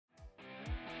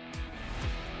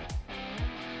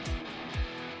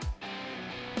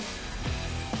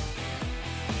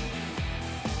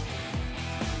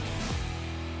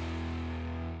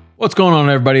What's going on,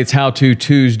 everybody? It's How To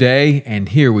Tuesday, and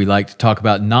here we like to talk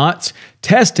about knots,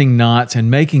 testing knots,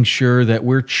 and making sure that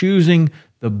we're choosing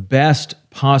the best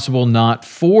possible knot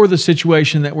for the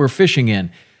situation that we're fishing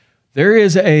in. There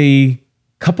is a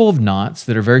couple of knots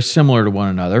that are very similar to one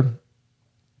another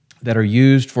that are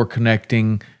used for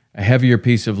connecting a heavier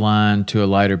piece of line to a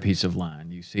lighter piece of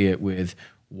line. You see it with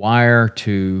wire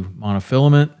to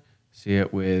monofilament, see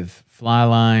it with fly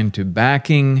line to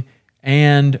backing,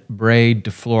 and braid to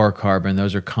fluorocarbon.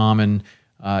 Those are common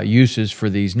uses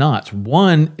for these knots.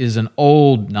 One is an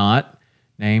old knot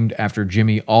named after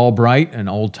Jimmy Albright, an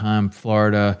old-time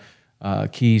Florida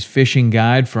Keys fishing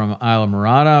guide from Isla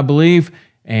Mirada, I believe.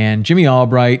 And Jimmy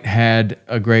Albright had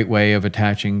a great way of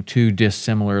attaching two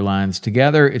dissimilar lines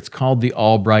together. It's called the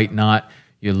Albright knot.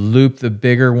 You loop the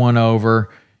bigger one over,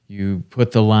 you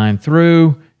put the line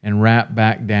through, and wrap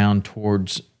back down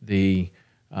towards the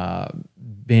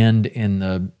bend in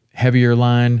the heavier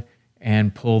line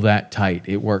and pull that tight.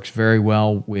 It works very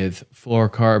well with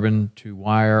fluorocarbon to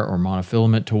wire or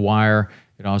monofilament to wire.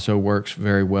 It also works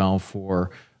very well for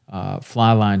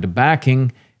fly line to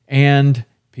backing, and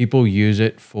people use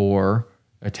it for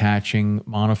attaching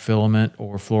monofilament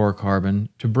or fluorocarbon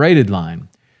to braided line.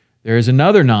 There is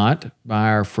another knot by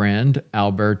our friend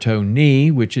Alberto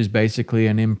Knie, which is basically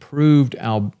an improved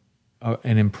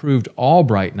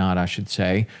Albright knot, I should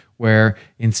say, where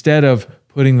instead of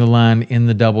putting the line in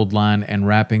the doubled line and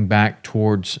wrapping back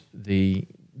towards the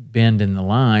bend in the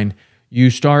line,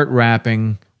 you start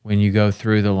wrapping when you go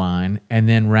through the line and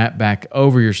then wrap back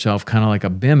over yourself, kind of like a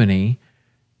bimini,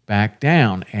 back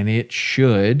down. And it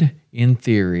should, in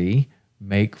theory,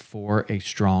 make for a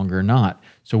stronger knot.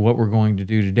 So what we're going to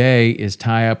do today is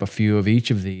tie up a few of each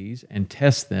of these and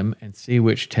test them and see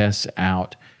which tests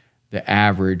out the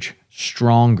average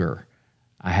stronger.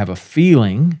 I have a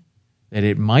feeling that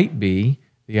it might be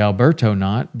the Alberto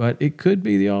knot, but it could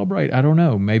be the Albright. I don't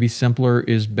know. Maybe simpler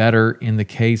is better in the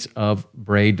case of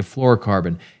braid to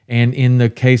fluorocarbon. And in the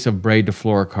case of braid to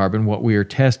fluorocarbon, what we are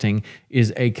testing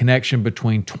is a connection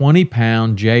between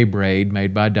 20-pound J braid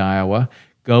made by Daiwa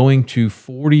going to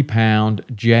 40-pound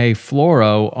J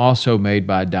fluoro, also made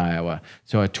by Daiwa.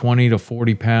 So a 20 to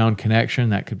 40-pound connection,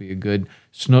 that could be a good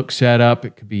snook setup.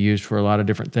 It could be used for a lot of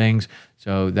different things.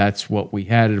 So that's what we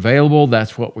had available.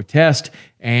 That's what we test.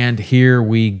 And here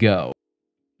we go.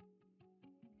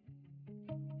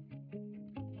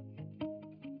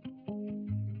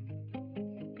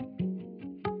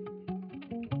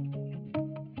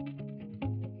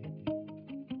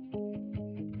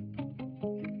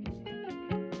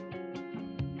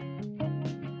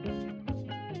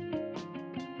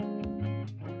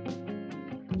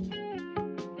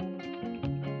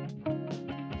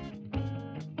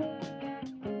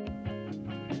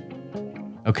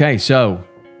 Okay, so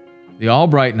the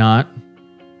Albright knot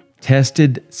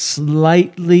tested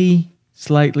slightly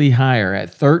higher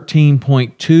at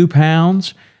 13.2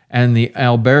 pounds, and the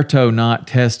Alberto knot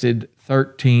tested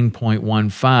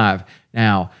 13.15.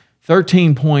 Now,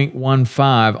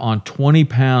 13.15 on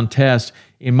 20-pound test,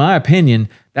 in my opinion,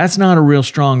 that's not a real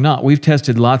strong knot. We've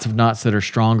tested lots of knots that are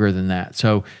stronger than that.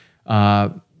 So,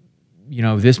 you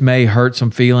know, this may hurt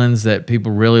some feelings that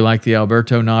people really like the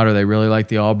Alberto knot or they really like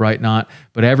the Albright knot,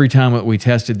 but every time that we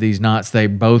tested these knots, they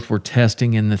both were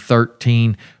testing in the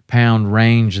 13-pound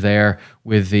range there,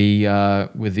 with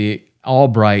the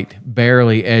Albright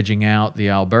barely edging out the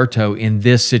Alberto in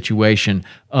this situation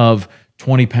of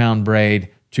 20-pound braid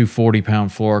to 40-pound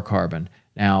fluorocarbon.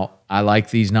 Now, I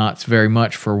like these knots very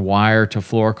much for wire to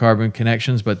fluorocarbon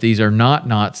connections, but these are not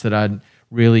knots that I'd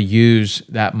really use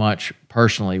that much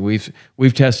personally.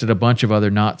 We've tested a bunch of other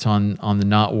knots on the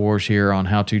Knot Wars here on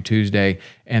How To Tuesday,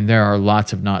 and there are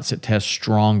lots of knots that test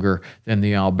stronger than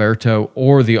the Alberto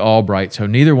or the Albright. So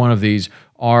neither one of these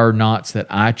are knots that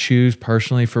I choose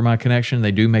personally for my connection.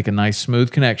 They do make a nice smooth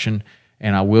connection,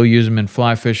 and I will use them in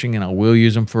fly fishing, and I will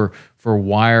use them for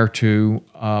wire to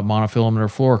monofilament or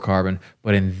fluorocarbon.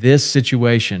 But in this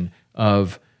situation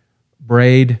of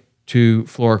braid to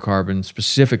fluorocarbon,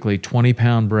 specifically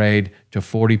 20-pound braid to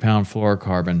 40-pound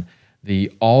fluorocarbon, the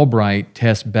Albright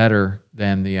tests better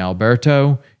than the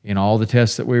Alberto in all the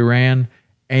tests that we ran,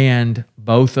 and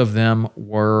both of them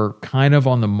were kind of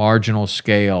on the marginal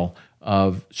scale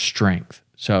of strength.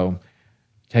 So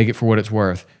take it for what it's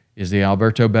worth. Is the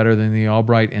Alberto better than the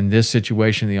Albright? In this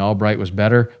situation, the Albright was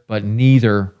better, but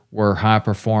neither were high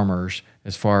performers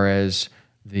as far as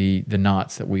the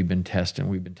knots that we've been testing.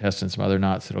 We've been testing some other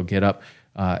knots that'll get up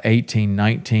 18,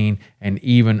 19, and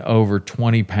even over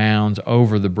 20 pounds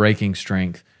over the breaking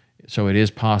strength. So it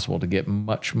is possible to get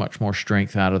much more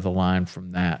strength out of the line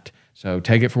from that. So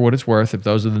take it for what it's worth. If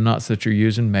those are the knots that you're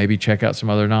using, maybe check out some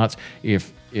other knots.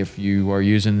 If you are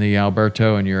using the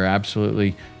Alberto and you're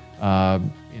absolutely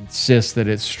insist that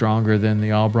it's stronger than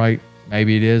the Albright,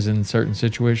 maybe it is in certain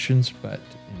situations, but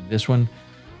in this one,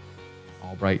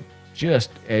 Albright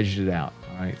just edged it out.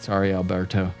 All right, sorry,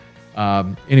 Alberto.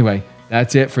 Anyway,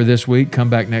 that's it for this week. Come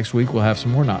back next week. We'll have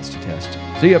some more knots to test.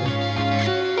 See ya.